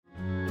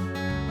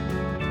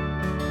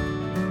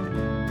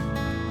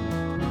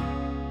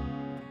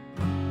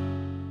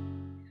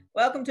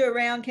Welcome to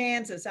Around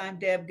Kansas. I'm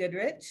Deb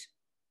Goodrich.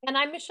 And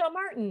I'm Michelle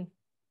Martin.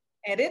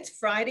 And it's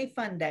Friday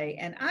Funday,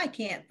 and I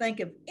can't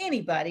think of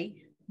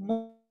anybody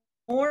more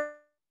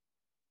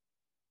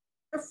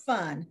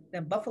fun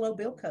than Buffalo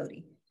Bill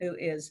Cody, who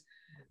is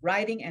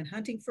riding and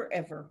hunting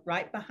forever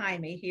right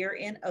behind me here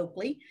in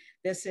Oakley.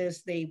 This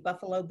is the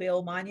Buffalo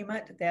Bill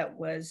Monument that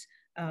was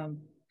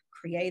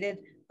created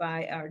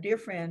by our dear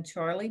friend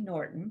Charlie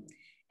Norton.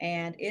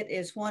 And it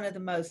is one of the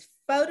most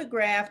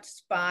photographed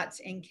spots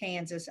in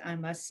Kansas, I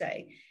must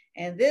say.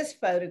 And this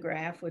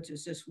photograph, which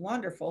is just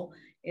wonderful,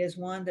 is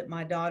one that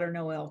my daughter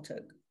Noelle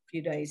took a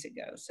few days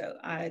ago. So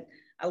I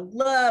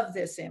love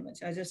this image.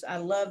 I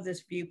love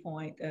this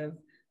viewpoint of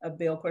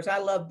Bill. Of course, I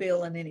love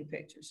Bill in any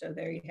picture. So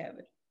there you have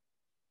it.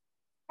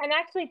 And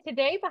actually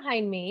today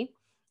behind me,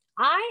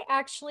 I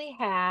actually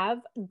have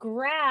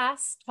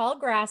grass, tall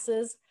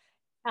grasses,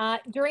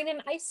 during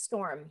an ice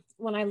storm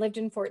when I lived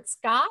in Fort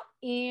Scott.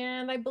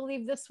 And I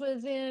believe this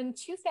was in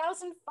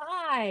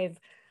 2005.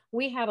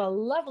 We had a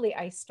lovely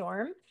ice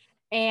storm.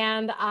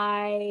 And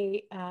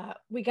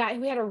we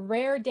had a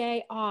rare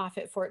day off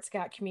at Fort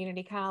Scott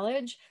Community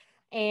College,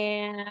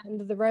 and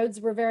the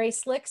roads were very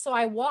slick. So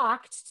I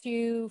walked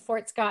to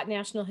Fort Scott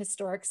National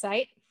Historic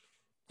Site,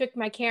 took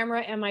my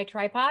camera and my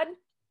tripod,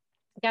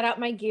 got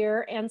out my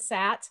gear and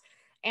sat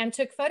and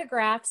took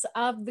photographs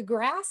of the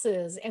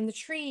grasses and the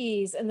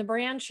trees and the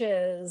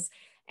branches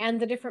and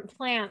the different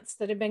plants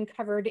that had been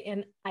covered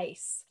in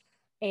ice.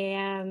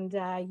 And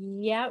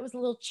yeah, it was a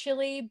little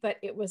chilly, but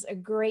it was a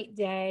great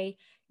day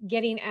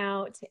getting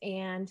out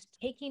and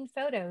taking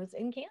photos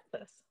in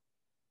Kansas.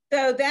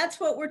 So that's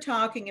what we're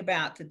talking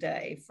about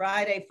today.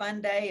 Friday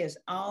Fun Day is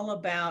all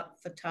about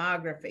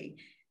photography.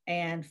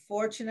 And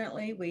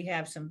fortunately, we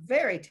have some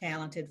very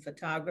talented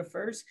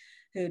photographers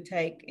who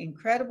take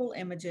incredible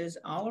images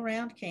all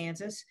around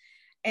Kansas.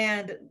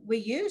 And we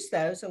use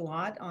those a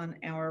lot on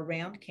our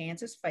Around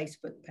Kansas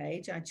Facebook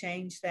page. I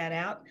changed that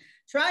out,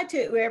 try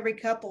to every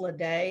couple of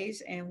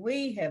days, and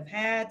we have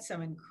had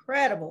some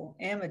incredible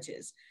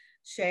images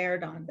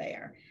shared on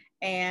there.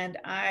 And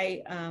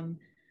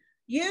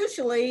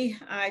usually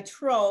I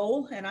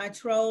troll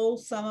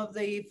some of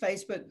the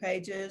Facebook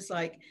pages,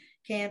 like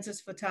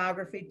Kansas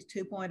Photography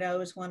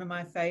 2.0 is one of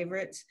my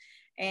favorites.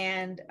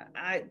 And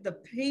the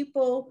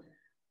people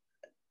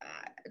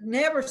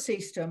never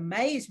cease to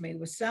amaze me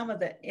with some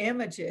of the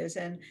images,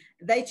 and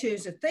they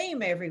choose a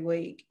theme every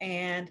week.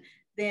 And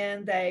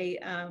then they,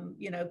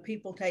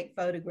 people take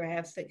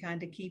photographs that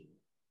kind of keep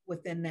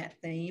within that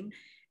theme.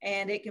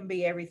 And it can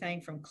be everything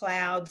from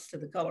clouds to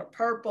the color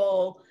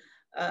purple,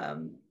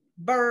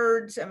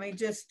 birds,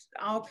 just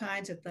all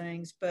kinds of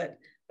things, but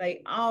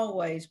they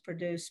always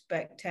produce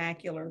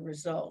spectacular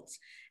results.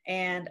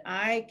 And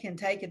I can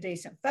take a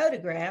decent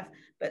photograph,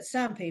 but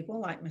some people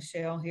like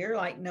Michelle here,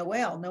 like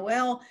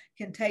Noelle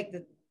can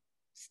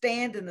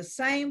stand in the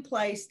same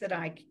place that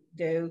I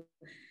do,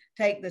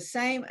 take the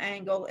same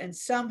angle, and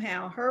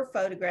somehow her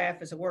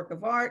photograph is a work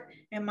of art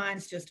and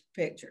mine's just a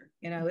picture.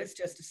 It's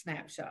just a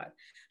snapshot.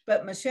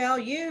 But Michelle,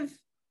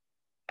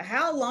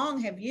 how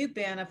long have you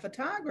been a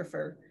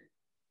photographer?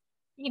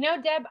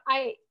 Deb,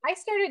 I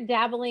started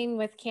dabbling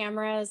with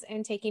cameras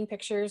and taking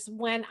pictures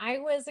when I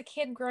was a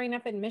kid growing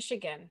up in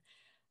Michigan.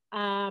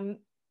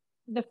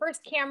 The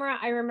first camera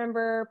I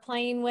remember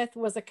playing with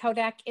was a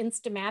Kodak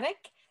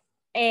Instamatic,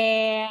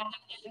 and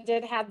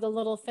it had the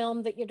little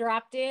film that you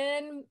dropped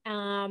in.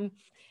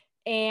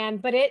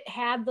 But it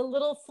had the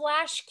little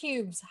flash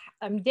cubes.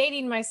 I'm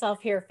dating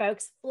myself here,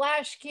 folks.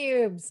 Flash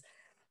cubes.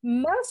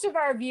 Most of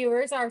our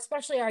viewers,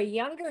 especially our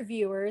younger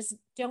viewers,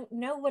 don't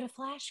know what a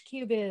flash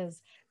cube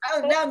is.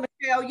 Oh, no,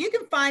 Michelle, you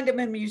can find them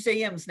in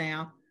museums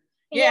now.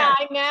 Yeah,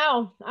 I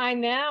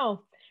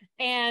know.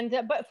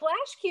 But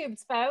flash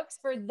cubes, folks,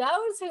 for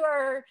those who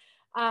are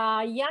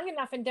young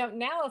enough and don't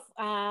know,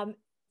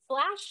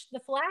 the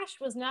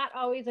flash was not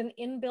always an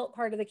inbuilt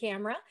part of the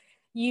camera.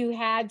 You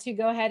had to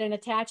go ahead and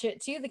attach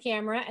it to the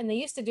camera, and they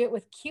used to do it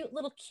with cute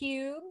little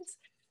cubes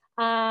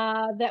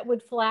that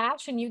would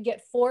flash, and you'd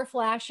get 4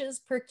 flashes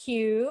per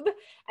cube,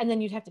 and then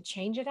you'd have to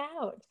change it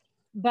out.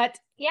 But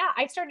yeah,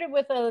 I started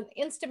with an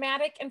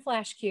Instamatic and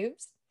flash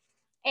cubes.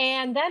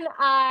 And then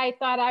I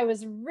thought I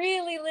was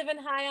really living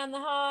high on the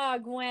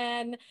hog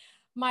when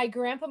my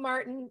grandpa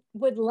Martin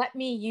would let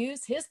me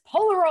use his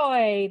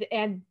Polaroid.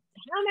 And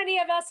how many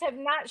of us have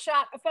not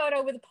shot a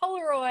photo with a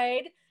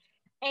Polaroid?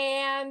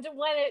 And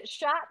when it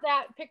shot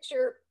that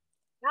picture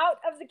out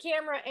of the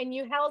camera and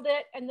you held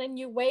it and then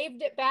you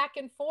waved it back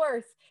and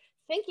forth,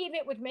 thinking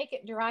it would make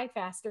it dry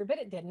faster, but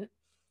it didn't.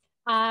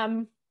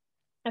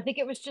 I think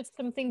it was just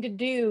something to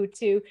do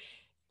to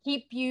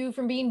keep you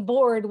from being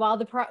bored while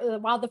the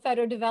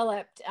photo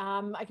developed.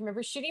 I can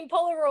remember shooting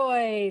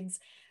Polaroids,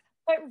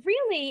 but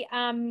really,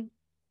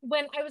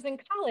 when I was in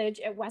college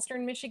at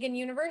Western Michigan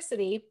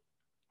University,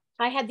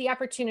 I had the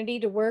opportunity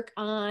to work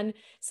on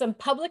some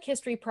public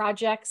history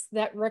projects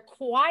that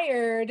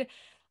required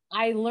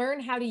I learn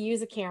how to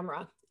use a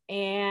camera.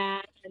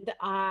 And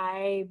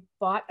I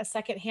bought a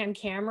secondhand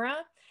camera,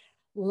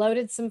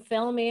 loaded some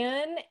film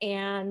in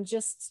and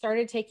just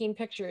started taking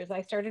pictures.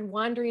 I started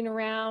wandering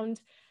around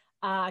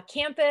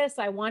campus.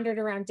 I wandered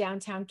around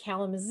downtown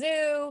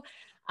Kalamazoo.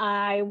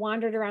 I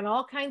wandered around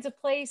all kinds of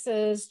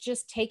places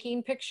just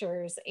taking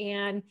pictures.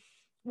 And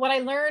what I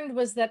learned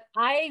was that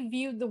I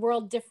viewed the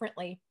world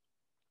differently.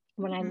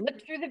 When I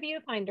looked through the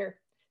viewfinder,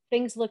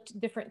 things looked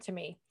different to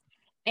me.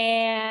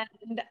 And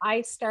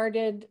I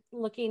started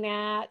looking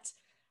at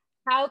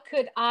how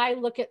could I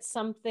look at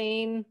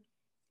something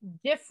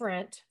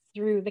different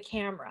through the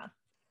camera?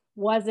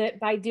 Was it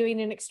by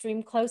doing an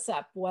extreme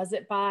close-up? Was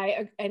it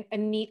by a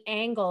neat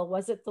angle?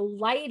 Was it the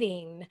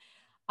lighting?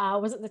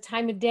 Was it the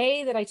time of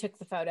day that I took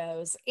the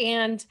photos?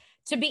 And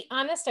to be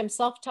honest, I'm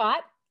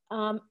self-taught.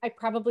 I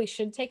probably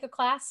should take a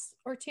class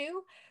or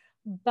two,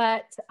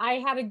 but I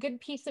had a good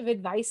piece of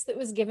advice that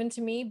was given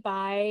to me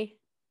by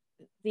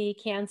the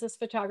Kansas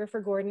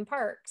photographer, Gordon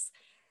Parks.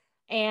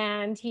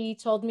 And he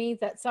told me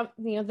that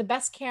the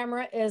best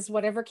camera is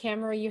whatever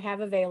camera you have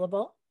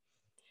available.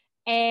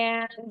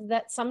 And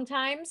that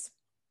sometimes,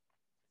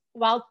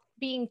 while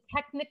being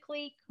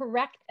technically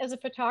correct as a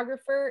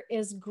photographer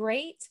is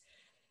great,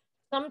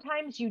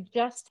 sometimes you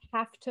just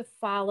have to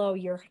follow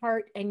your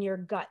heart and your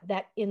gut,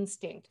 that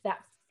instinct, that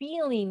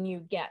feeling you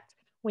get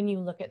when you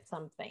look at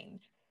something.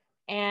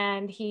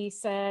 And he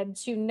said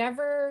to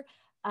never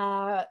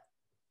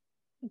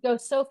go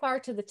so far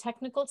to the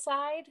technical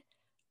side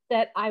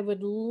that I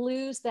would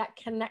lose that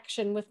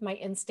connection with my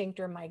instinct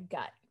or my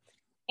gut.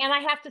 And I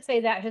have to say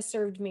that has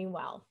served me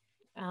well.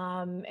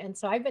 And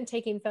so I've been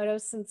taking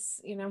photos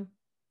since,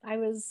 I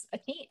was a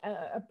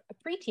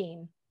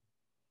preteen.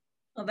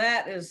 Well,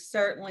 that is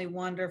certainly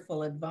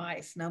wonderful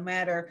advice. No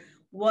matter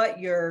what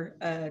your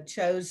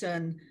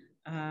chosen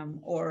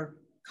or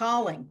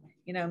calling,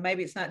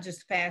 maybe it's not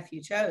just the path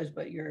you chose,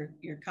 but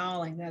your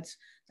calling.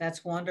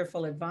 That's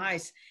wonderful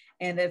advice.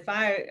 And if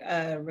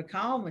I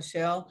recall,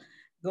 Michelle,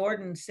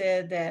 Gordon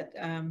said that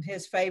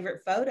his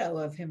favorite photo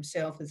of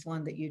himself is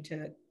one that you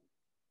took.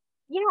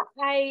 Yeah,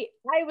 I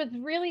was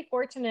really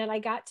fortunate. I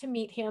got to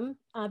meet him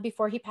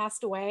before he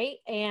passed away,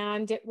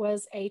 and it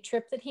was a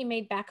trip that he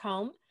made back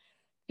home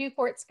to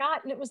Fort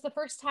Scott, and it was the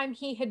first time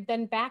he had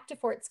been back to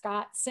Fort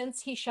Scott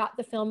since he shot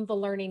the film The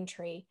Learning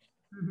Tree.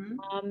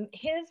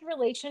 His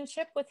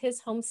relationship with his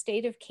home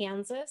state of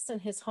Kansas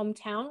and his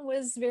hometown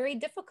was very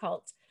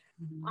difficult.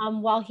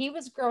 While he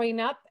was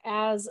growing up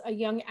as a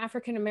young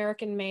African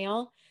American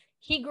male,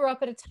 he grew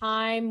up at a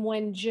time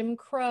when Jim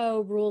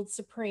Crow ruled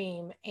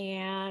supreme,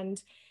 and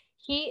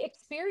he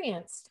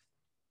experienced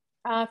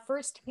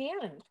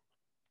firsthand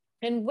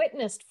and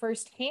witnessed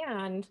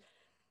firsthand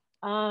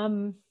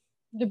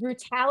the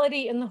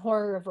brutality and the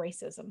horror of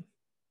racism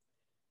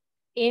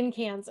in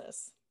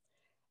Kansas.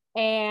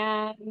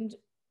 And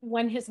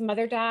when his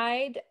mother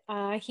died,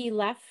 he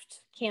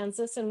left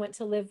Kansas and went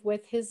to live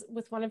with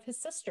one of his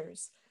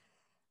sisters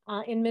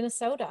in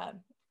Minnesota.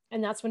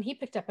 And that's when he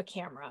picked up a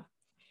camera.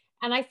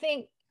 And I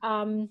think,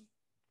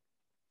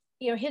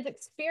 his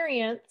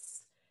experience,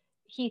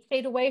 he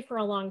stayed away for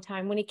a long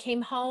time. When he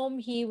came home,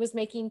 he was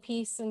making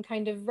peace and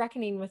kind of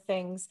reckoning with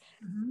things.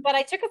 But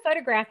I took a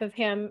photograph of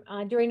him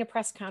during a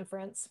press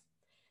conference.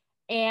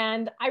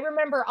 And I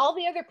remember all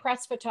the other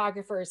press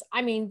photographers.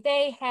 I mean,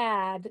 they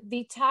had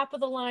the top of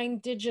the line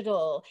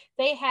digital.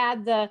 They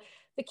had the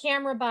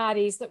camera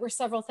bodies that were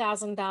several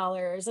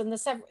 $1,000s, and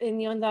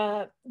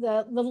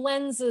the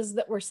lenses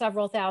that were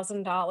several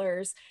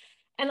 $1,000s.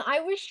 And I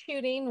was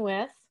shooting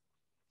with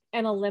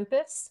an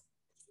Olympus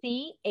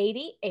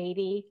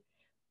C8080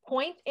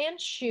 point and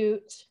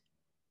shoot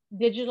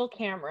digital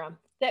camera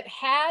that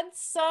had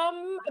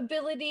some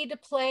ability to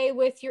play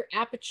with your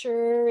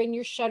aperture and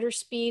your shutter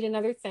speed and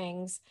other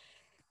things.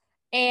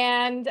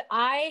 And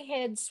I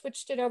had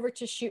switched it over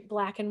to shoot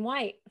black and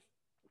white.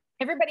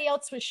 Everybody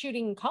else was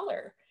shooting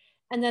color.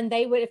 And then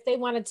if they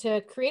wanted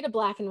to create a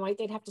black and white,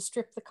 they'd have to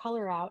strip the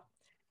color out.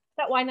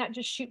 But why not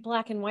just shoot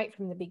black and white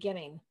from the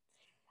beginning?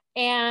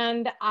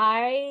 And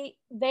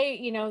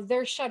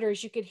their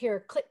shutters, you could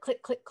hear click,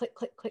 click, click, click,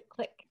 click, click,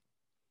 click.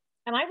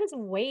 And I was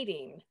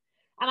waiting.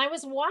 And I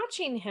was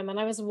watching him, and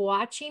I was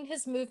watching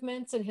his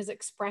movements and his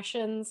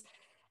expressions.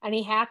 And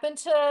he happened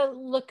to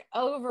look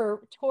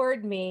over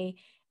toward me,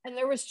 and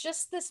there was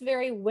just this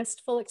very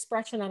wistful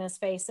expression on his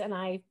face, and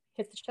I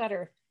hit the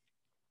shutter.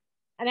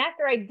 And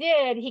after I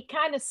did, he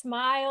kind of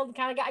smiled,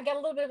 I got a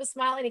little bit of a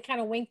smile, and he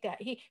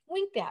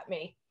winked at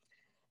me.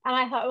 And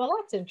I thought, well,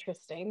 that's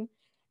interesting.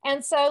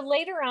 And so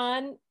later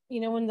on,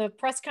 when the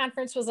press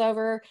conference was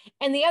over,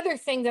 and the other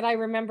thing that I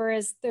remember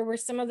is there were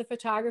some of the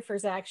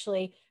photographers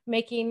actually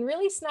making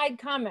really snide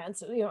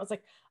comments. It's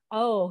like,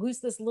 oh, who's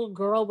this little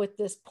girl with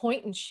this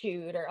point and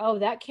shoot? Or, oh,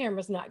 that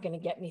camera's not going to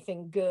get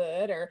anything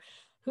good. Or,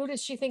 who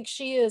does she think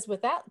she is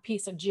with that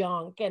piece of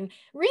junk? And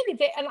really,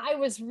 I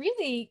was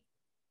really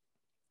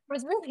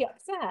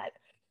upset.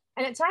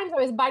 And at times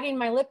I was biting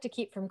my lip to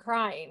keep from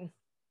crying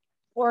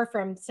or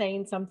from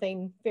saying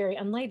something very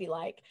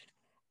unladylike.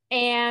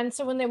 And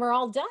so when they were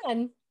all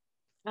done,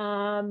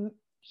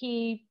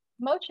 he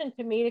motioned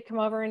to me to come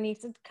over, and he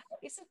said, come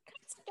sit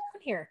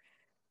down here.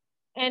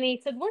 And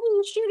he said, what are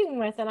you shooting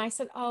with? And I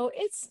said, oh,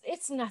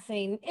 it's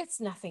nothing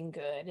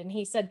good. And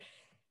he said,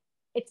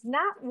 it's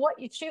not what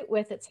you shoot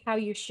with, it's how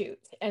you shoot.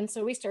 And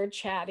so we started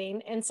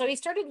chatting. And so he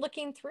started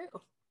looking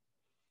through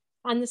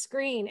on the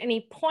screen and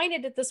he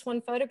pointed at this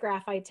one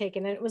photograph I'd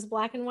taken, and it was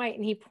black and white.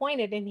 And he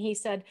pointed and he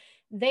said,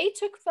 they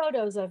took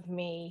photos of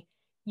me.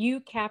 You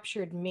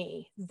captured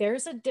me.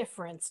 There's a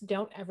difference.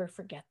 Don't ever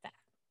forget that.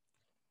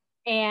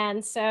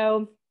 And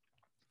so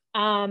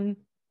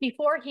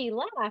before he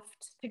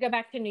left to go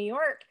back to New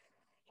York,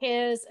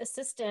 his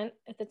assistant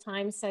at the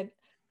time said,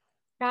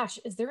 gosh,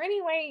 is there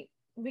any way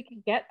we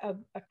could get a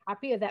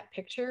copy of that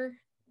picture?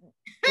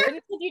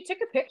 Gordon said, you took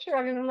a picture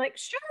of him. I'm like,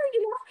 sure,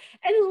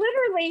 and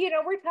literally,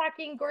 we're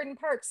talking Gordon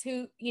Parks,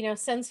 who,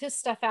 sends his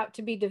stuff out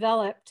to be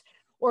developed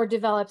or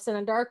develops in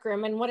a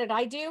darkroom. And what did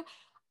I do?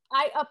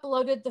 I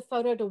uploaded the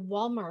photo to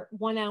Walmart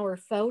 1 hour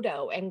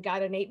photo and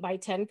got an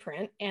 8x10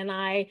 print. And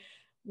I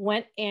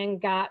went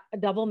and got a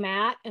double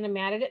matte and I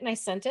matted it and I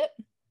sent it.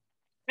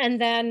 And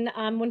then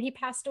when he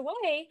passed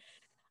away,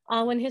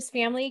 when his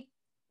family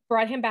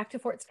brought him back to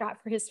Fort Scott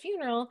for his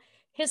funeral,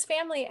 his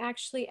family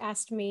actually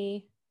asked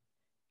me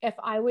if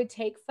I would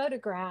take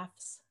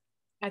photographs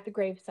at the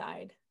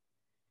graveside.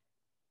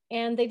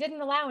 And they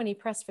didn't allow any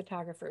press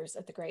photographers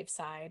at the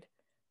graveside,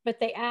 but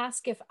they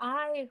asked if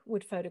I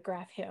would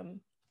photograph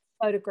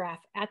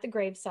at the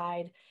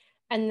graveside.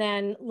 And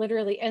then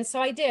literally, and so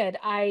I did.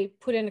 I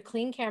put in a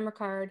clean camera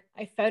card,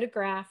 I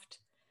photographed,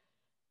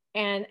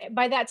 and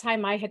by that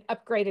time I had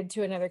upgraded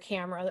to another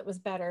camera that was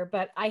better,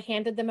 but I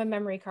handed them a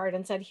memory card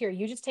and said, here,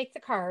 you just take the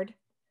card.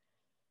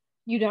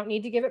 You don't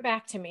need to give it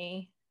back to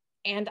me.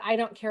 And I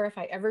don't care if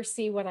I ever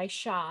see what I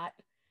shot.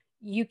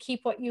 You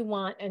keep what you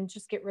want and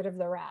just get rid of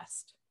the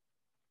rest.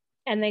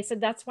 And they said,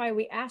 that's why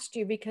we asked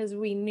you, because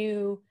we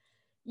knew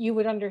you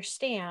would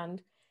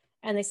understand.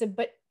 And they said,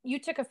 but you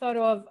took a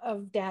photo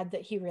of Dad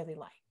that he really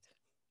liked.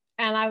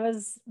 And I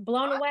was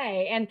blown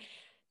away. And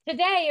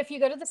today, if you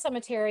go to the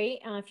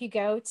cemetery, if you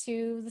go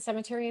to the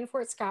cemetery in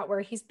Fort Scott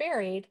where he's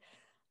buried,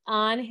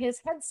 on his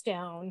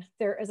headstone,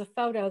 there is a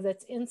photo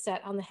that's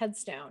inset on the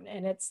headstone.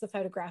 And it's the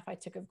photograph I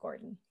took of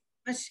Gordon.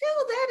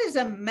 Michelle, that is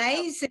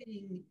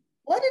amazing.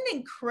 What an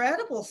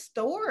incredible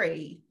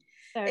story.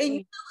 So,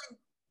 and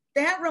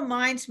that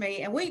reminds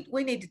me, and we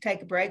need to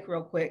take a break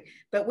real quick,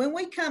 but when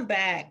we come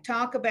back,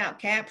 talk about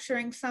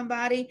capturing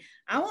somebody,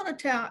 I want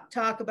to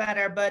talk about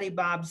our buddy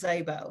Bob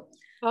Szabo.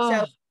 Oh.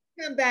 So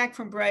come back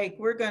from break,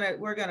 we're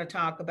gonna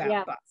talk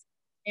about Bob.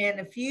 And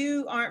if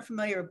you aren't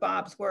familiar with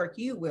Bob's work,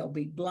 you will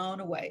be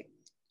blown away.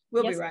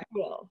 We'll be right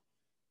back.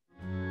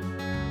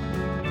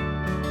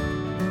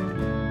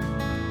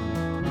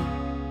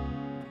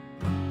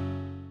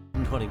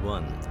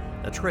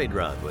 1921, a trade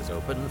route was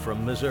opened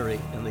from Missouri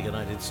in the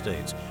United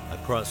States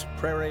across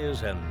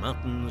prairies and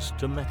mountains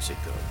to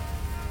Mexico.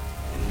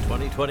 In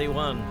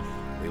 2021,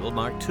 we will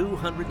mark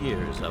 200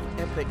 years of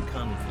epic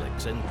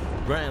conflicts and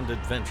grand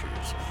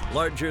adventures,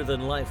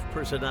 larger-than-life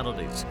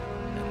personalities,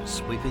 and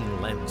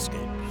sweeping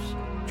landscapes.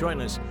 Join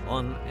us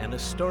on an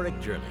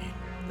historic journey.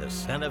 The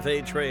Santa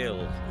Fe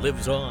Trail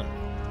lives on.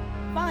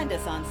 Find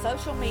us on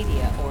social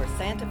media or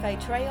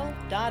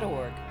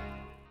santafetrail.org.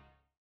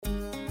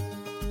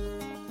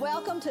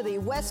 Welcome to the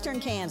Western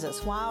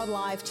Kansas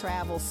Wildlife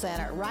Travel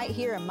Center, right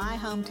here in my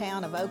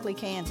hometown of Oakley,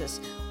 Kansas.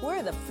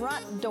 We're the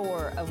front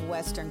door of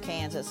Western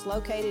Kansas,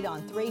 located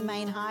on 3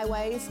 main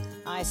highways,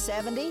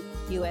 I-70,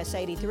 US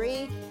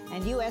 83,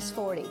 and US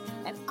 40.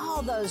 And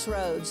all those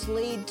roads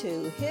lead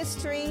to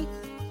history,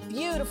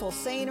 beautiful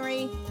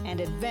scenery, and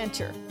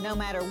adventure, no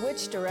matter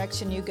which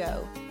direction you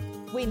go.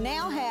 We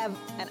now have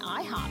an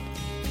IHOP.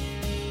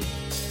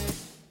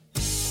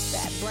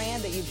 That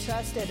brand that you've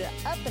trusted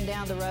up and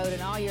down the road in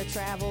all your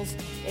travels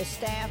is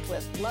staffed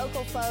with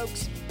local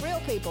folks, real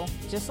people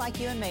just like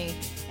you and me,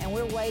 and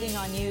we're waiting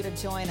on you to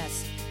join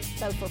us.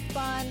 So for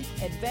fun,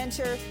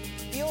 adventure,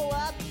 fuel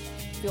up,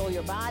 fuel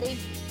your body,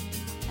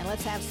 and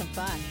let's have some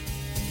fun.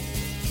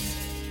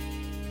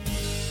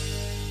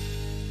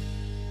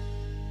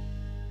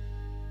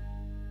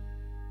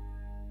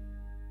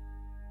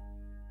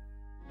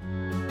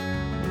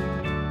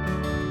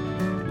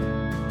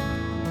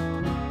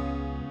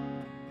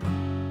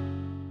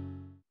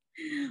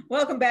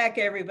 Welcome back,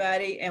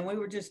 everybody. And we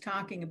were just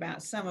talking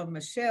about some of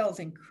Michelle's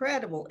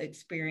incredible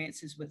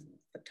experiences with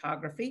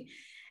photography.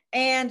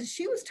 And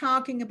she was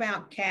talking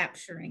about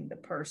capturing the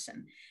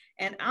person.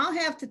 And I'll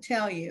have to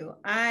tell you,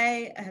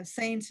 I have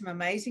seen some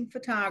amazing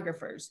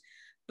photographers,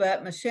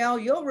 but Michelle,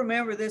 you'll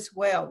remember this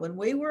well. When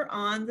we were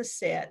on the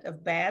set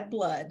of Bad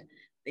Blood,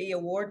 the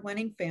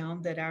award-winning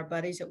film that our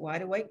buddies at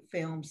Wide Awake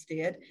Films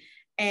did,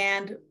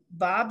 and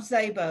Bob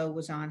Szabo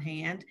was on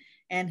hand,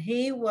 and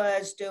he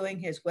was doing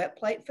his wet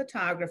plate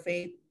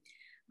photography.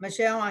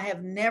 Michelle, I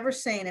have never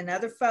seen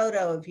another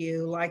photo of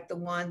you like the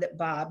one that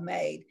Bob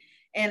made.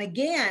 And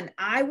again,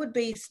 I would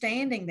be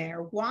standing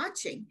there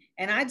watching,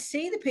 and I'd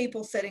see the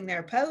people sitting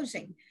there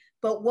posing.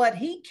 But what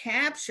he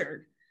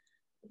captured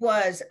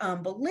was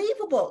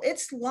unbelievable.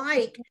 It's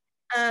like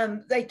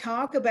they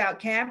talk about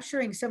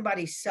capturing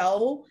somebody's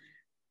soul.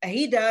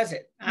 He does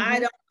it. Mm-hmm. I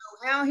don't know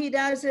how he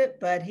does it,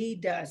 but he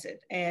does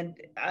it, and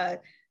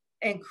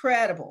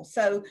incredible.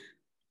 So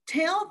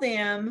tell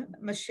them,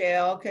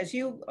 Michelle, because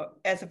you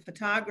as a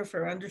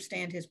photographer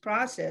understand his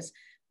process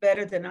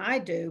better than I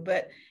do,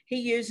 but he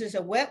uses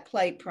a wet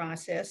plate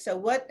process.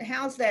 So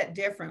how's that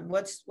different?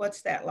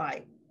 What's that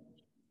like?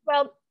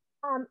 Well,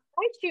 I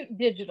shoot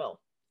digital.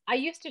 I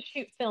used to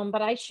shoot film,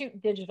 but I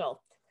shoot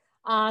digital.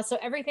 So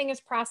everything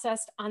is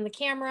processed on the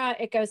camera.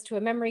 It goes to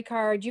a memory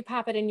card. You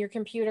pop it in your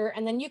computer,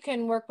 and then you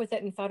can work with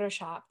it in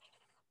Photoshop.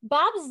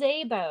 Bob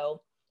Szabo,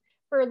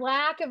 for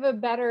lack of a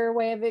better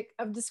way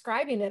of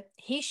describing it,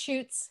 he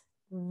shoots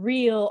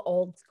real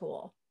old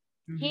school.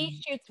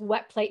 He shoots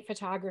wet plate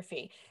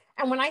photography.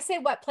 And when I say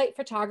wet plate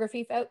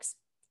photography, folks,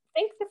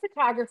 think the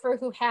photographer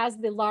who has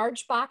the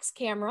large box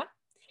camera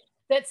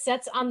that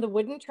sits on the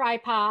wooden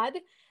tripod,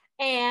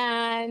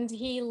 and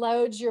he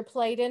loads your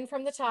plate in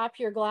from the top,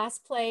 your glass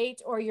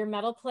plate or your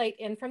metal plate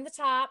in from the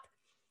top.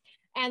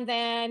 And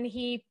then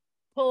he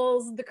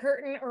pulls the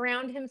curtain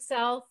around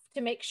himself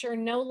to make sure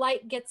no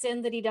light gets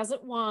in that he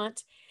doesn't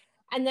want.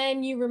 And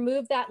then you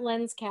remove that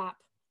lens cap.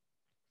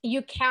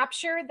 You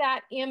capture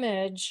that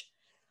image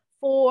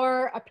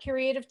for a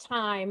period of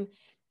time,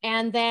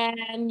 and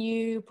then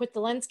you put the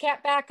lens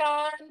cap back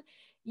on,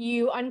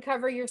 you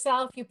uncover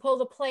yourself, you pull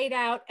the plate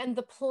out, and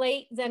the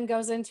plate then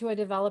goes into a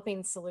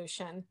developing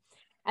solution.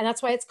 And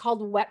that's why it's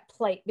called wet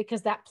plate,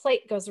 because that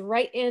plate goes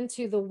right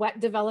into the wet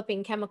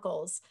developing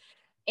chemicals.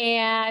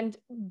 And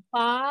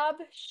Bob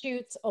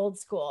shoots old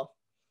school.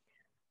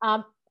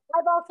 I've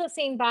also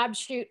seen Bob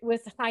shoot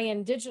with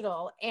high-end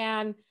digital.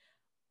 And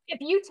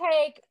if you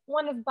take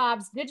one of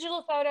Bob's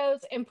digital photos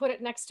and put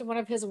it next to one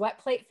of his wet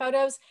plate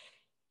photos,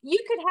 you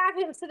could have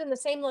him sit in the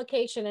same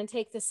location and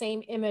take the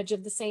same image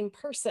of the same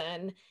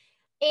person.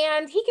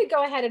 And he could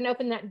go ahead and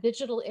open that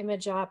digital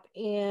image up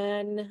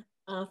in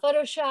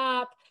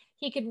Photoshop.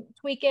 He could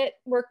tweak it,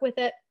 work with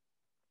it.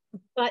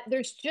 But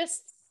there's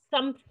just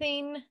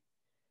something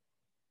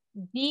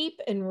deep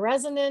and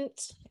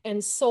resonant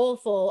and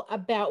soulful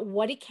about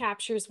what he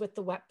captures with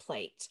the wet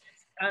plate.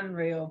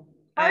 Unreal.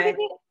 Part of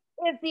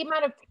it is the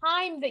amount of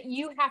time that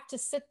you have to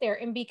sit there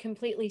and be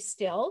completely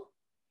still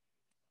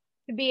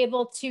to be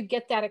able to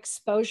get that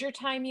exposure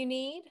time you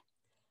need.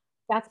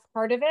 That's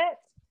part of it.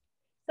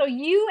 So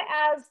you,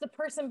 as the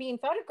person being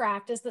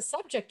photographed, as the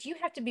subject, you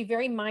have to be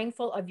very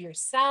mindful of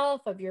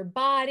yourself, of your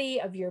body,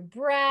 of your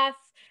breath.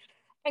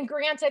 And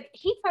granted,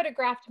 he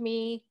photographed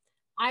me.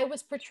 I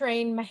was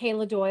portraying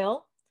Mahala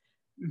Doyle,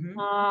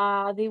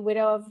 the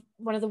widow of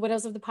one of the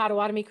widows of the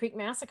Potawatomi Creek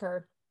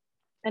Massacre.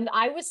 And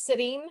I was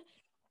sitting,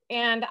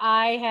 and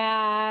I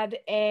had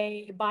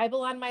a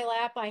Bible on my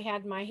lap. I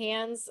had my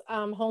hands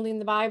holding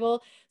the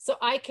Bible, so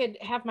I could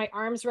have my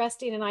arms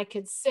resting and I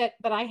could sit,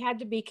 but I had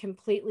to be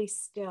completely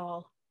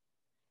still.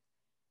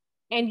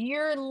 And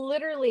you're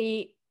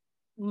literally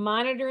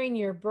monitoring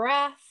your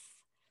breath,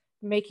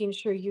 making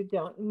sure you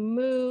don't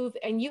move,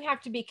 and you have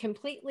to be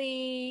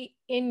completely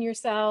in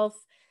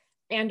yourself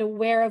and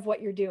aware of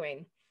what you're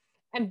doing.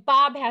 And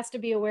Bob has to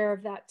be aware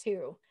of that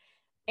too.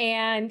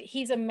 And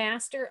he's a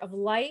master of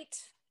light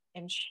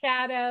and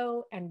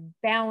shadow and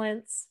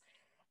balance.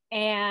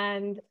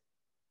 And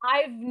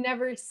I've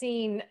never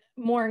seen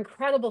more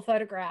incredible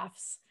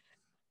photographs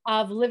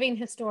of living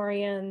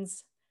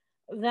historians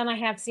than I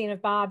have seen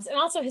of Bob's, and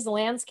also his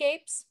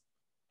landscapes,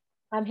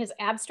 his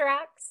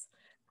abstracts.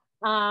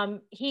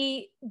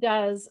 He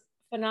does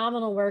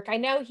phenomenal work. I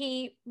know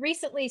he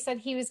recently said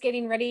he was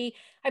getting ready.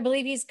 I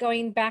believe he's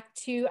going back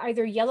to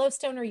either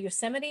Yellowstone or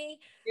Yosemite.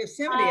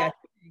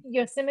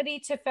 Yosemite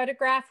to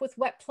photograph with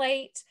wet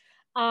plate.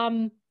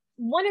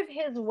 One of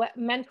his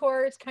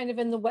mentors, kind of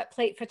in the wet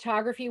plate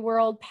photography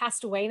world,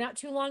 passed away not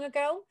too long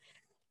ago.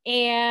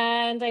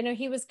 And I know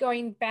he was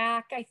going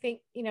back, I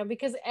think,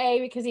 because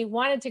he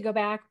wanted to go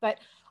back, but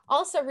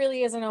also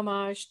really as an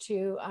homage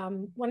to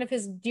one of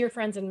his dear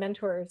friends and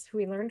mentors who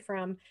he learned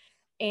from.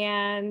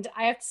 And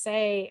I have to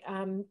say,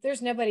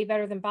 there's nobody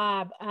better than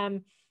Bob.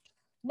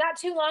 Not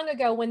too long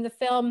ago, when the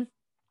film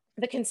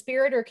The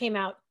Conspirator came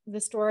out,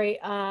 the story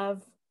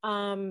of,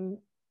 Mary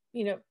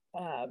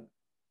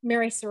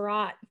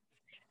Surratt,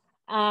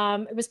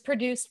 it was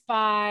produced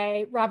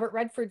by Robert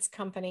Redford's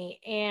company.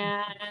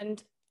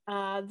 And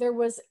there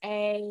was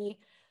a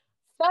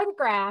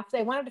photograph,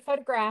 they wanted a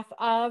photograph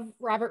of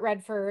Robert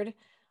Redford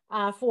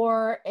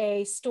for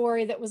a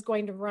story that was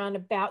going to run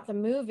about the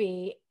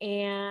movie.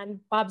 And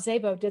Bob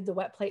Szabo did the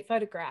wet plate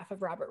photograph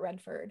of Robert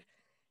Redford.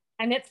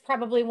 And it's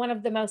probably one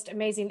of the most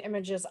amazing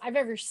images I've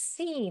ever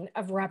seen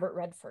of Robert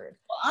Redford.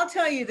 Well, I'll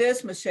tell you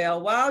this,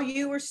 Michelle, while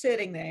you were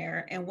sitting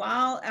there and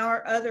while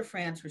our other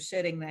friends were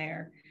sitting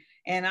there,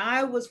 and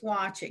I was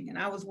watching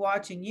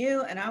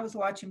you and I was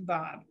watching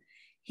Bob,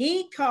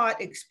 he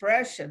caught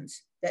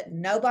expressions that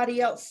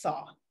nobody else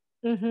saw.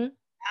 And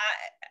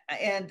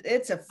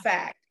it's a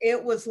fact.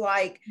 It was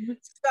like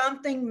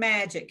something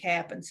magic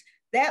happens.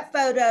 That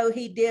photo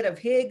he did of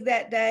Hig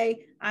that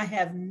day, I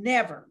have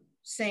never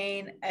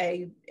seen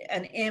an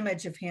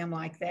image of him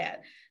like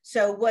that.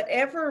 So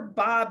whatever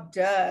Bob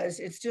does,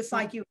 it's just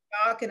like you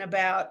were talking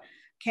about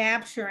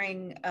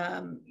capturing,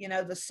 you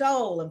know, the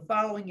soul and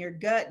following your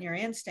gut and your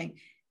instinct.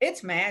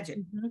 It's magic.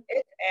 Mm-hmm.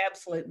 It's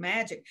absolute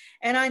magic.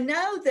 And I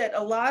know that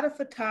a lot of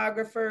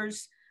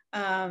photographers,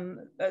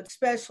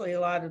 especially a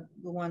lot of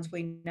the ones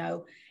we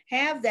know,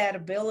 have that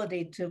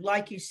ability to,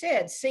 like you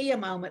said, see a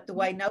moment the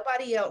way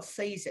nobody else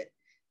sees it.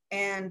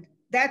 And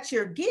that's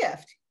your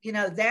gift. You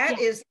know, that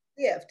is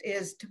the gift,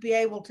 is to be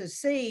able to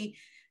see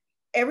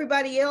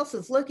everybody else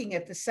is looking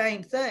at the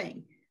same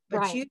thing,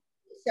 but you see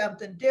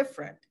something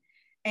different.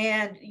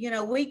 And, you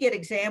know, we get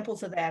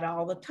examples of that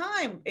all the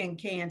time in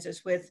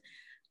Kansas with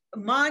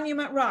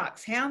monument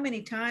rocks. How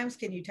many times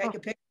can you take a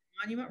picture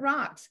of monument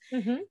rocks?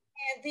 Mm-hmm.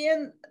 And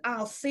then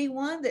I'll see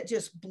one that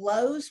just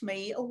blows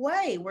me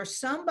away, where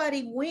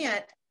somebody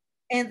went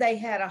and they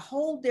had a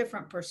whole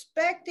different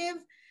perspective.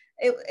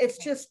 It's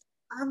just,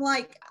 I'm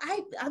like,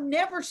 I've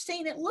never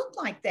seen it look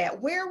like that.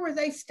 Where were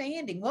they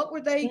standing? What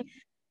were they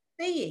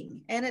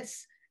seeing? And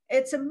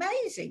it's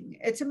amazing.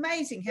 It's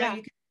amazing how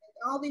you can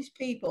get all these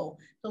people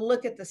to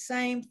look at the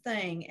same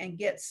thing and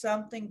get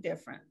something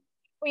different.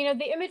 Well, you know,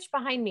 the image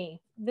behind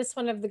me, this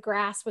one of the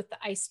grass with the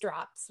ice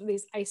drops,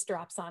 these ice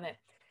drops on it.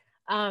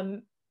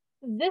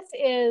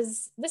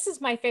 This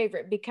is my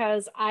favorite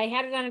because I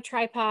had it on a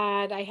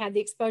tripod. I had the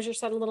exposure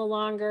set a little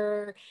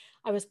longer.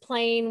 I was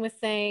playing with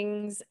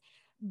things,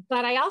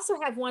 but I also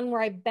have one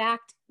where I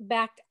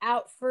backed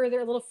out further,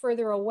 a little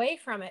further away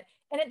from it.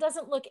 And it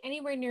doesn't look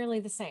anywhere nearly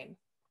the same.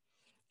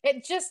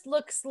 It just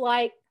looks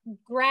like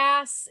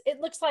grass. It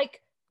looks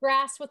like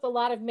grass with a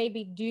lot of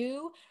maybe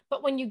dew,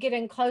 but when you get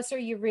in closer,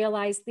 you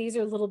realize these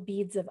are little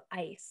beads of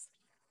ice.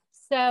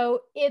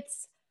 So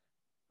it's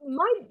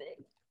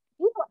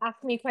people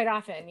ask me quite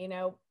often, you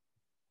know,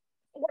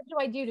 what do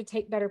I do to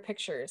take better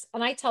pictures?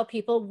 And I tell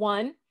people,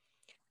 one,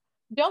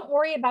 don't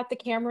worry about the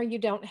camera you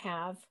don't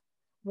have.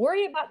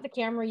 Worry about the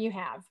camera you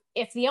have.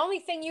 If the only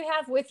thing you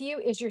have with you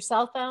is your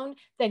cell phone,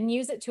 then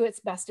use it to its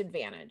best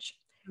advantage.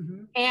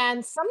 Mm-hmm.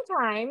 And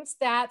sometimes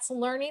that's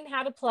learning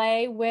how to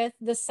play with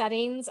the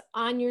settings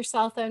on your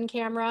cell phone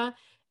camera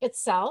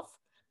itself,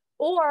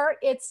 or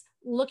it's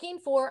looking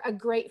for a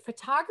great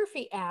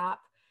photography app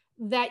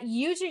that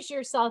uses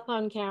your cell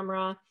phone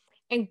camera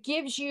and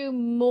gives you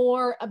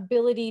more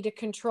ability to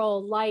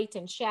control light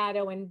and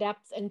shadow and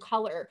depth and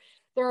color.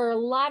 There are a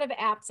lot of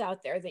apps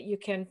out there that you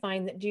can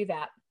find that do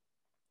that.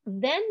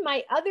 Then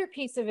my other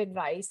piece of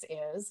advice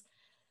is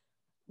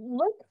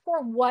look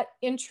for what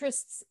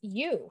interests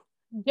you.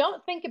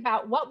 Don't think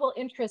about what will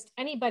interest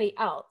anybody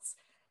else.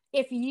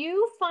 If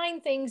you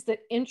find things that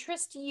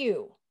interest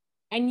you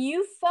and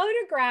you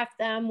photograph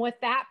them with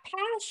that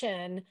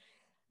passion,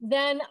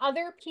 then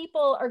other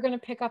people are going to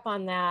pick up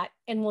on that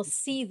and will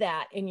see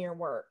that in your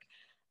work.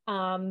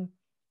 I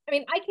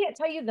mean, I can't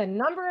tell you the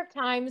number of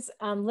times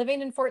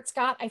living in Fort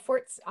Scott,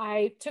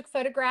 I took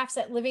photographs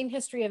at living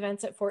history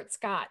events at Fort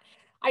Scott.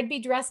 I'd be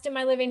dressed in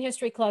my living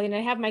history clothing.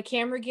 I'd have my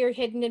camera gear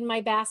hidden in my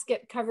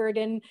basket, covered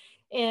in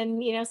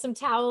you know, some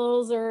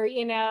towels, or,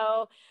 you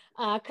know,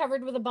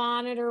 covered with a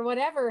bonnet or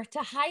whatever to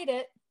hide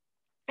it.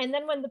 And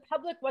then when the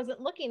public wasn't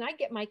looking, I'd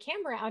get my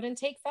camera out and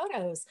take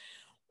photos.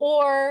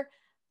 Or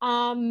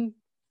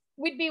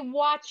we'd be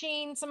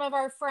watching some of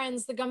our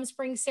friends, the Gum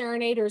Spring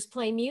Serenaders,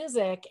 play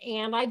music,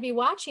 and I'd be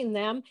watching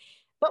them.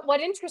 But what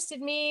interested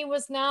me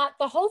was not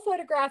the whole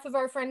photograph of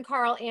our friend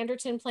Carl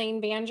Anderton playing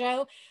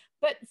banjo,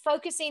 but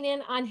focusing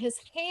in on his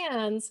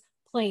hands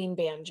playing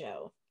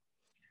banjo,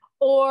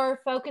 or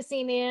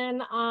focusing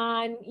in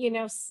on, you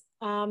know,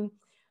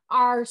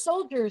 our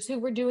soldiers who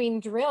were doing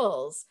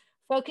drills,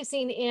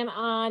 focusing in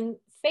on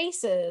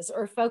faces,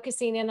 or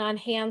focusing in on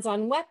hands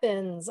on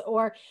weapons,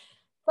 or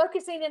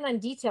focusing in on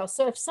details.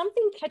 So if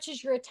something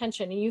catches your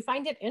attention and you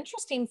find it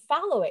interesting,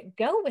 follow it,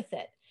 go with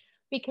it,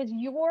 because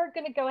you're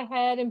going to go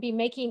ahead and be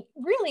making,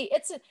 really,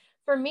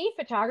 for me,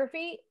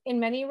 photography in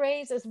many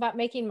ways is about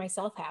making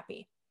myself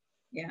happy.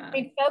 Yeah. I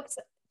mean, folks,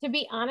 to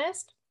be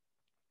honest,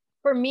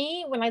 for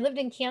me, when I lived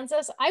in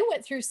Kansas, I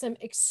went through some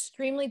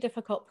extremely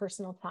difficult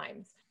personal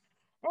times.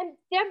 And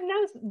Deb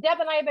knows, Deb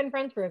and I have been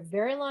friends for a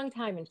very long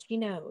time, and she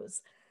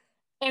knows.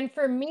 And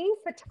for me,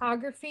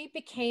 photography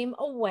became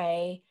a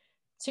way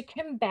to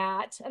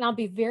combat, and I'll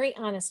be very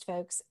honest,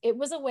 folks, it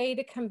was a way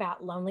to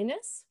combat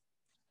loneliness.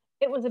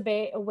 It was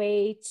a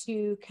way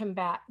to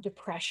combat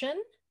depression,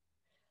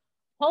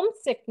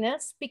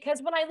 homesickness,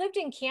 because when I lived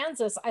in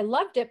Kansas, I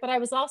loved it, but I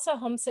was also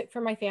homesick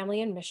for my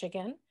family in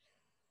Michigan.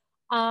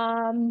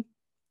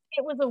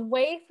 It was a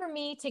way for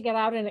me to get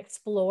out and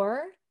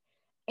explore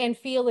and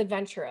feel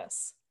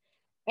adventurous.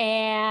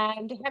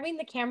 And having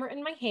the camera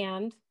in my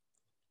hand,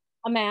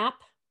 a map,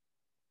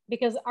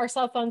 because our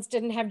cell phones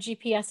didn't have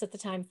GPS at the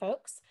time,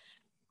 folks.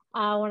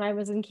 When I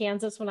was in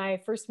Kansas, when I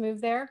first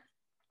moved there,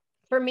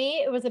 for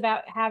me, it was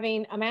about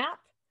having a map,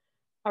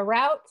 a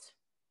route,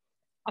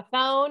 a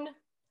phone,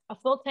 a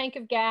full tank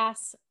of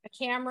gas, a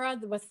camera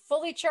with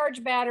fully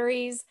charged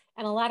batteries,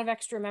 and a lot of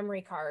extra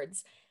memory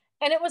cards.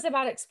 And it was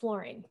about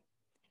exploring.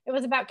 It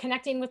was about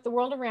connecting with the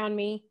world around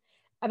me,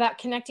 about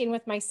connecting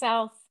with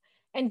myself,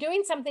 and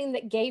doing something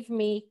that gave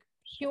me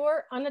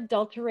pure,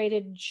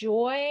 unadulterated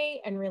joy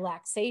and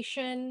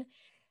relaxation.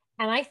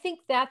 And I think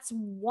that's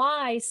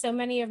why so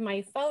many of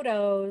my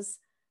photos,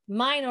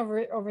 mine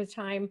over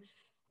time,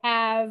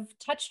 have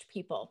touched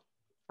people,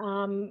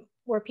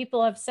 where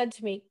people have said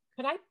to me,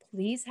 could I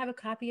please have a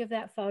copy of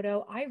that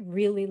photo? I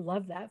really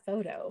love that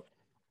photo.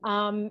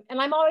 And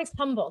I'm always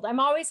humbled. I'm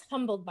always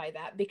humbled by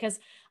that, because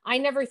I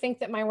never think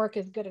that my work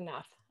is good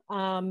enough.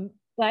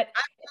 But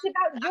it's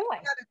about joy.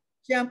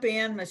 Jump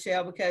in,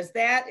 Michelle, because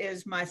that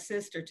is my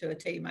sister to a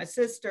T. My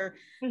sister,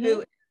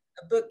 who is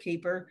a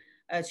bookkeeper,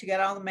 she got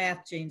all the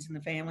math genes in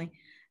the family.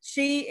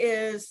 She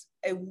is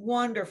a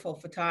wonderful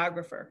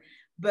photographer,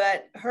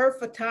 but her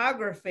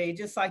photography,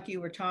 just like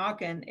you were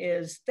talking,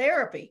 is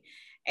therapy.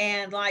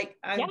 And like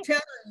I'm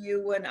telling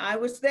you, when I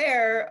was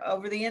there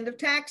over the end of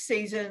tax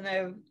season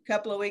a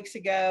couple of weeks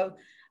ago,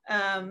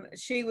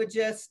 she would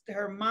just,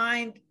 her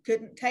mind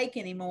couldn't take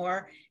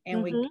anymore.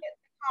 And we get in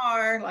the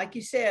car, like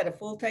you said, a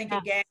full tank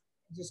of gas,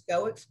 and just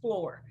go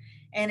explore.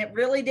 And it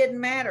really didn't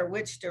matter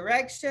which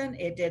direction,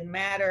 it didn't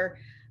matter,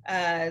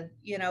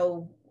 you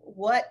know,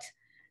 what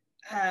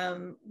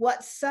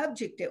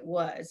subject it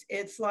was.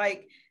 It's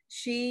like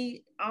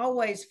she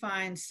always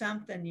finds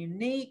something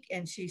unique,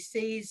 and she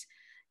sees,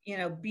 you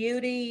know,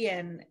 beauty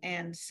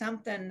and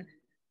something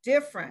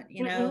different,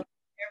 you know,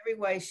 every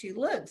way she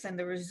looks. And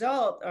the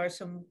result are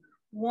some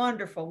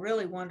wonderful,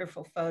 really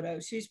wonderful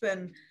photos. She's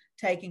been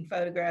taking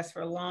photographs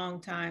for a long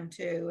time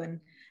too,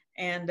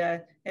 and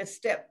has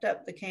stepped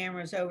up the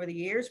cameras over the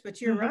years. But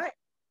you're right,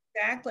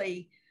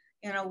 exactly,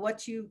 you know,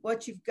 what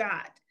you've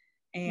got,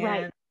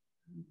 and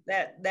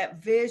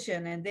that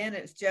vision. And then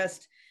it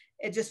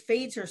just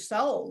feeds her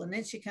soul, and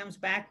then she comes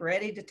back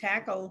ready to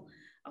tackle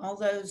all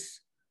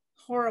those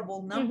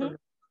horrible numbers.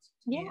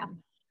 Yeah.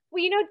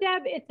 Well, you know,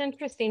 Deb, it's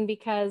interesting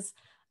because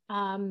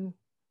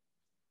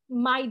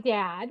my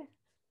dad,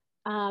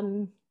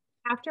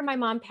 after my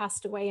mom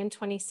passed away in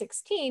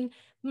 2016,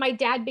 my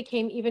dad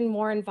became even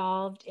more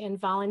involved in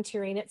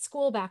volunteering at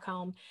school back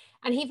home.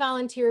 And he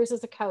volunteers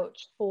as a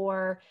coach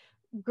for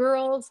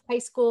girls, high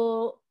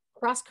school,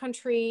 cross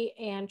country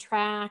and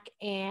track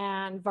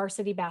and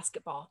varsity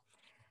basketball.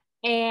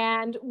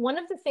 And one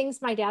of the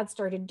things my dad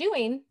started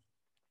doing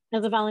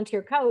as a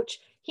volunteer coach,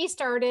 he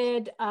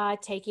started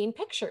taking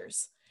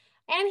pictures.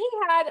 And he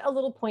had a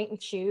little point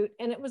and shoot,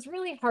 and it was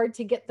really hard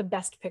to get the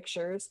best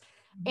pictures.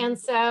 And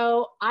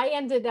so I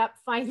ended up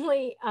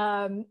finally,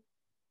 I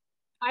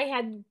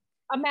had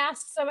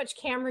amassed so much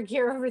camera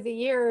gear over the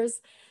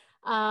years.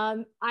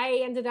 I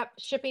ended up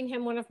shipping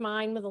him one of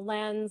mine with a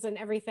lens and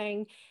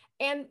everything.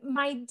 And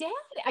my dad,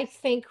 I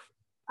think,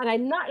 and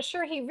I'm not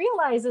sure he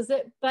realizes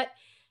it, but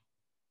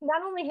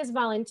not only his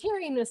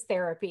volunteering was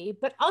therapy,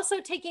 but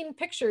also taking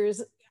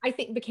pictures, I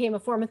think, became a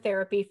form of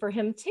therapy for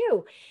him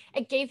too.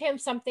 It gave him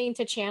something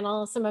to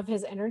channel some of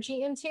his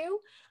energy into.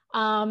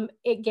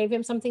 It gave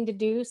him something to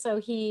do so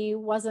he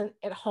wasn't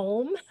at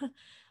home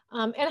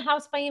in a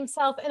house by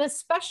himself. And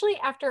especially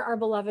after our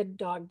beloved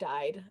dog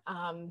died,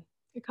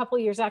 a couple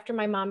of years after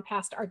my mom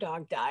passed, our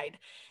dog died.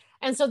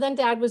 And so then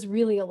dad was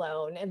really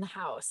alone in the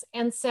house.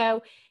 And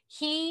so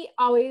he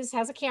always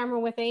has a camera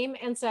with him.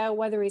 And so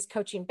whether he's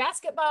coaching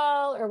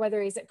basketball or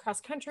whether he's at cross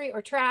country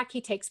or track,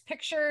 he takes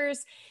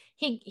pictures.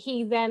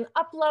 He then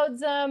uploads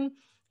them.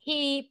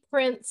 He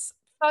prints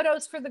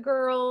photos for the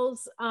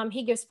girls.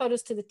 He gives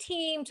photos to the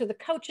team, to the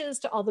coaches,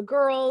 to all the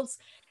girls.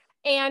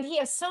 And he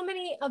has so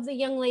many of the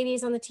young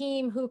ladies on the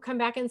team who come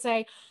back and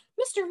say,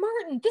 Mr.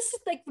 Martin, this is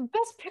like the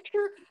best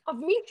picture of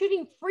me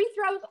shooting free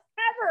throws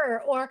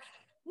ever. Or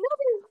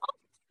nobody's,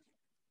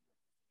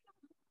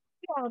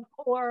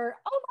 or,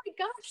 oh my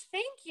gosh,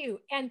 thank you.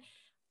 And,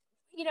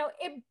 you know,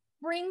 it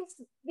brings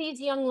these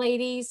young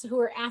ladies who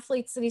are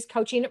athletes that he's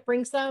coaching, it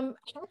brings them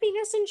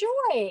happiness and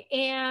joy.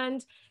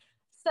 And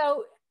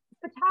so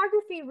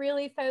photography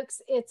really,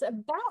 folks, it's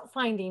about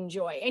finding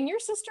joy. And your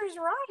sister's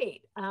right.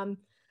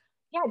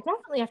 Yeah,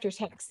 definitely after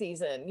tax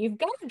season, you've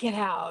got to get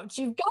out.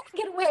 You've got to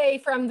get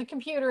away from the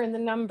computer and the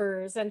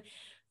numbers. And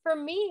for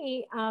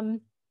me,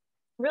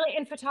 really,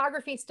 and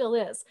photography still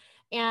is.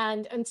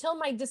 And until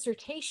my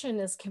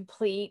dissertation is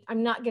complete,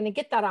 I'm not going to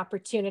get that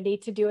opportunity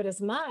to do it as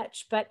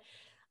much. But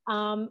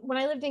when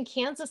I lived in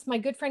Kansas, my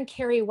good friend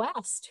Carrie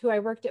West, who I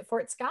worked at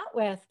Fort Scott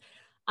with,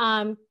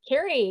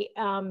 Carrie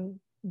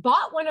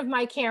bought one of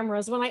my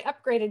cameras when I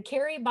upgraded.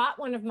 Carrie bought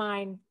one of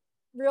mine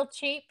real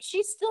cheap.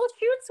 She still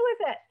shoots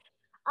with it.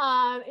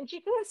 And she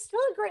said, it's still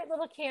a great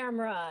little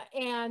camera.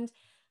 And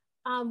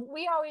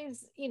we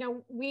always, you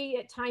know, we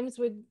at times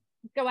would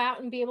go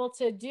out and be able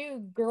to do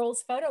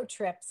girls' photo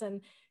trips.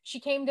 And she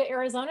came to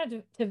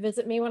Arizona to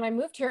visit me when I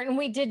moved here. And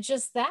we did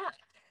just that.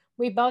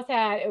 We both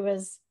had, it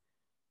was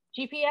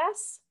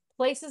GPS,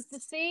 places to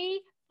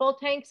see, full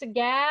tanks of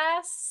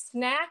gas,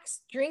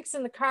 snacks, drinks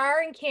in the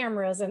car, and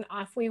cameras, and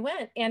off we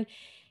went. And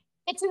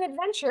it's an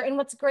adventure. And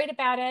what's great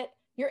about it,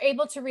 you're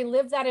able to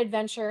relive that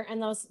adventure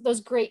and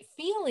those great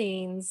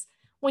feelings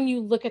when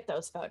you look at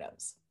those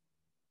photos.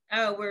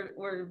 Oh,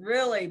 we're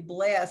really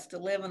blessed to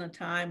live in a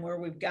time where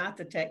we've got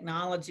the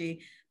technology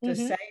to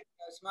save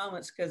those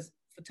moments, because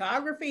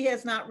photography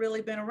has not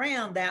really been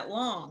around that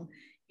long.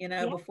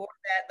 Before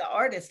that, the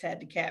artist had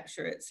to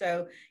capture it.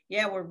 So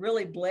yeah, we're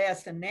really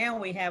blessed. And now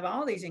we have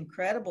all these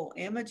incredible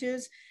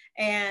images.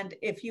 And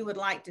if you would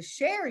like to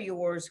share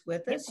yours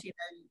with us,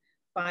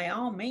 by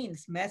all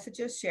means, message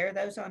us, share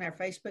those on our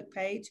Facebook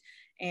page.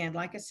 And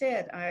like I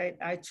said,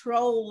 I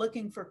troll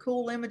looking for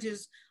cool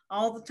images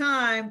all the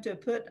time to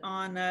put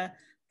on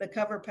the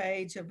cover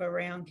page of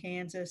Around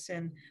Kansas.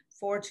 And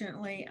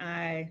fortunately,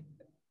 I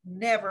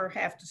never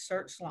have to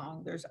search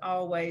long. There's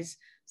always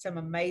some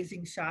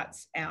amazing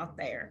shots out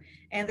there.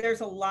 And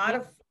there's a lot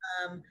of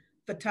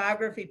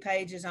photography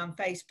pages on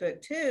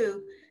Facebook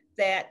too,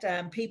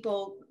 that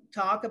people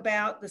talk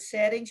about the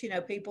settings,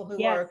 people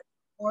who are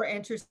more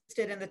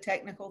interested in the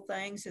technical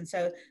things. And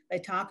so they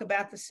talk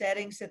about the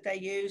settings that they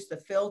use, the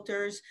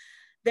filters.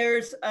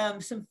 There's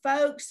some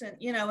folks and,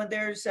 and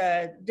there's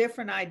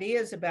different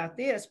ideas about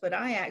this, but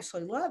I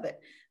actually love it,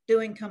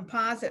 doing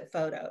composite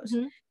photos.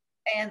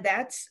 And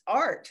that's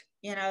art,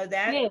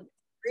 that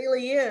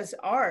really is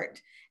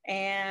art.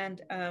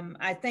 And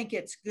I think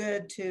it's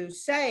good to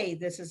say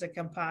this is a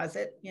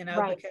composite,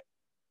 because,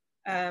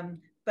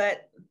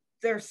 but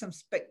there's some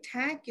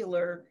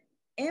spectacular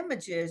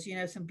images,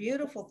 some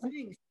beautiful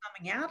things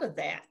coming out of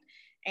that.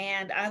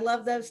 And I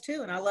love those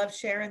too. And I love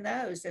sharing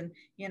those. And,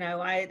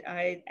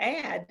 I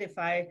add, if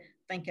I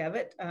think of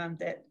it,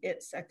 that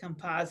it's a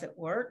composite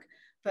work,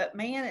 but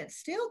man, it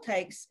still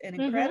takes an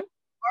incredible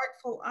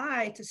artful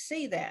eye to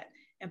see that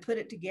and put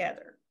it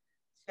together.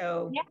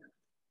 So,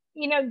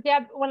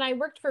 Deb, when I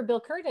worked for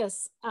Bill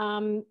Curtis,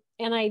 and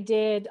I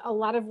did a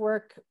lot of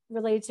work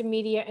related to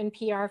media and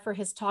PR for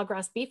his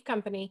Tallgrass Beef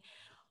Company,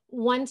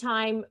 one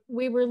time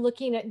we were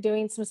looking at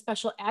doing some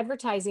special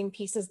advertising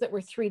pieces that were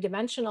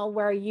 3-dimensional,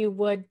 where you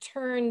would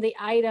turn the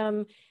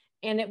item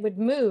and it would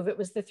move. It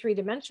was the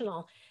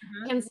 3-dimensional.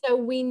 And so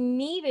we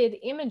needed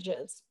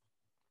images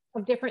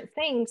of different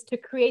things to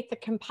create the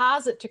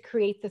composite, to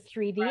create the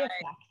 3D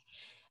effect.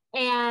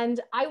 And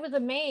I was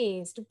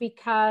amazed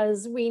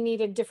because we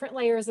needed different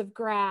layers of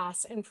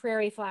grass and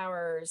prairie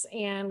flowers,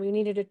 and we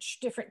needed a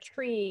different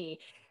tree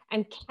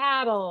and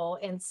cattle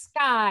and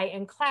sky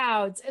and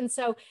clouds. And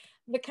so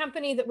the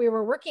company that we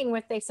were working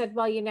with, they said,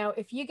 well,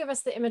 if you give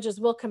us the images,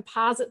 we'll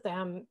composite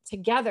them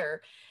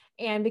together.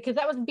 And because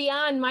that was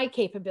beyond my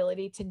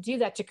capability to do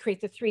that, to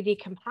create the 3D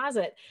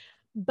composite.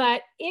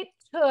 But it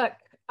took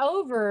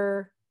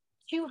over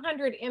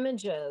 200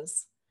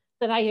 images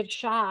that I had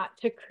shot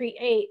to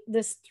create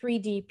this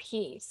 3D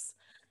piece.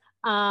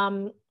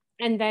 And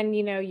then,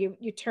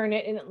 you turn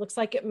it and it looks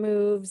like it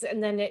moves,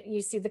 and then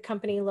you see the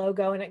company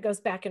logo and it goes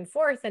back and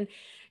forth. And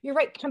you're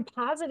right,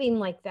 compositing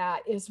like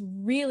that is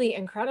really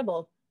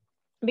incredible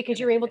because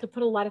you're able to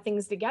put a lot of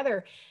things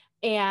together.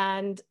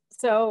 And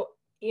so,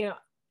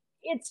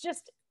 it's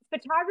just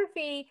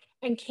photography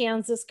and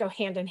Kansas go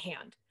hand in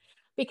hand,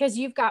 because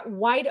you've got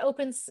wide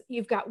open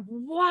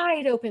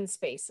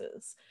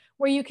spaces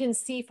where you can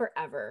see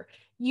forever.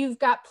 You've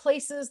got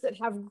places that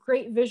have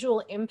great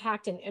visual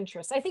impact and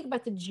interest. I think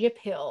about the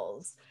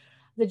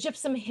the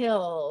Gypsum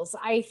Hills.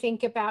 I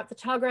think about the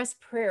Tallgrass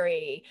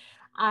Prairie.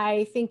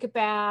 I think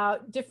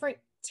about different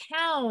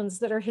towns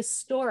that are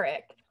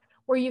historic,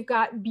 where you've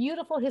got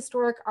beautiful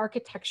historic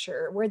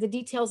architecture, where the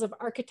details of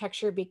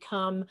architecture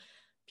become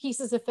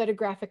pieces of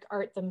photographic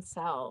art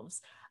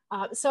themselves.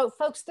 So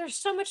folks, there's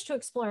so much to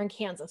explore in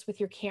Kansas with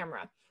your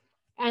camera.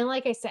 And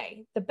like I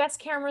say, the best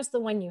camera is the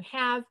one you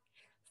have.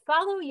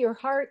 Follow your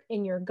heart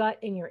and your gut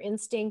and your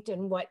instinct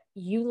and what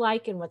you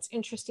like and what's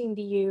interesting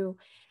to you,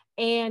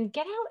 and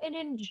get out and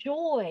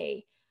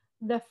enjoy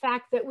the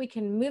fact that we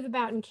can move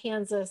about in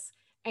Kansas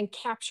and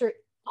capture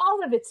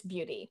all of its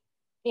beauty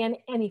in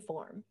any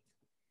form.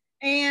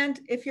 And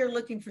if you're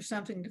looking for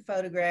something to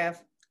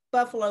photograph,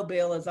 Buffalo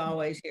Bill is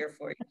always here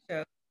for you.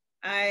 So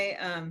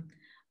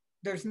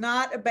there's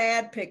not a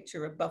bad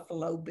picture of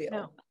Buffalo Bill,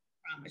 no.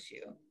 I promise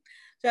you.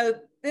 So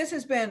this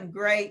has been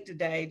great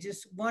today.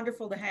 Just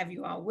wonderful to have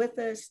you all with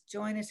us.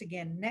 Join us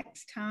again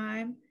next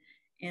time.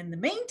 In the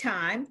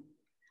meantime,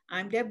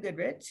 I'm Deb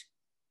Goodrich.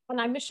 And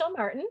I'm Michelle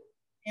Martin.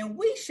 And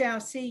we shall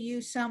see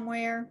you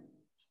somewhere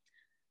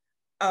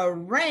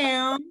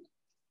around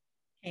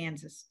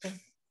Kansas.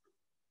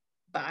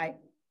 Bye.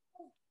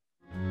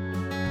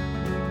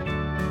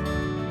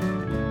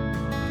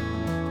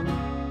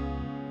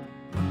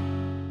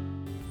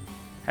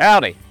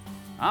 Howdy,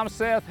 I'm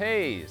Seth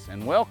Hayes,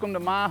 and welcome to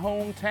my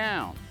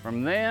hometown,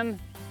 from then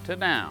to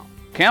now.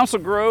 Council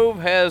Grove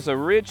has a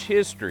rich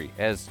history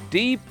as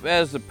deep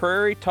as the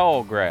prairie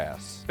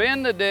tallgrass.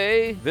 Spend the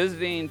day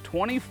visiting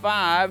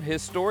 25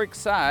 historic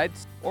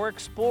sites, or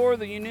explore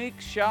the unique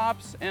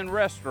shops and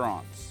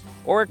restaurants,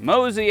 or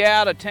mosey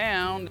out of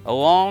town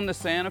along the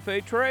Santa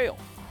Fe Trail.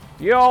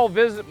 Y'all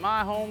visit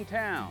my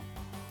hometown,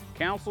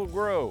 Council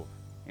Grove,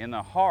 in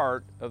the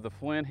heart of the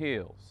Flint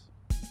Hills.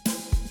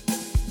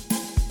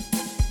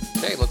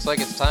 Okay, looks like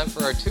it's time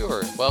for our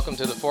tour. Welcome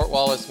to the Fort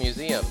Wallace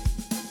Museum.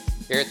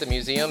 Here at the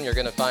museum, you're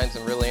going to find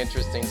some really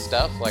interesting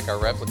stuff, like our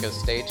replica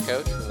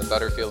stagecoach from the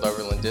Butterfield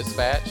Overland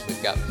Dispatch.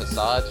 We've got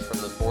facades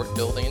from the fort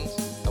buildings.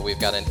 We've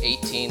got an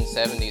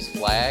 1870s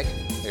flag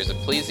There's a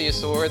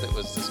plesiosaur that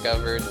was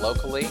discovered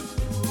locally.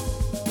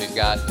 We've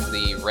got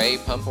the Ray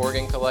pump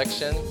organ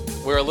collection.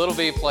 We're a little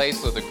bitty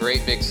place with a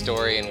great big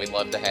story, and we'd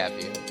love to have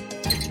you.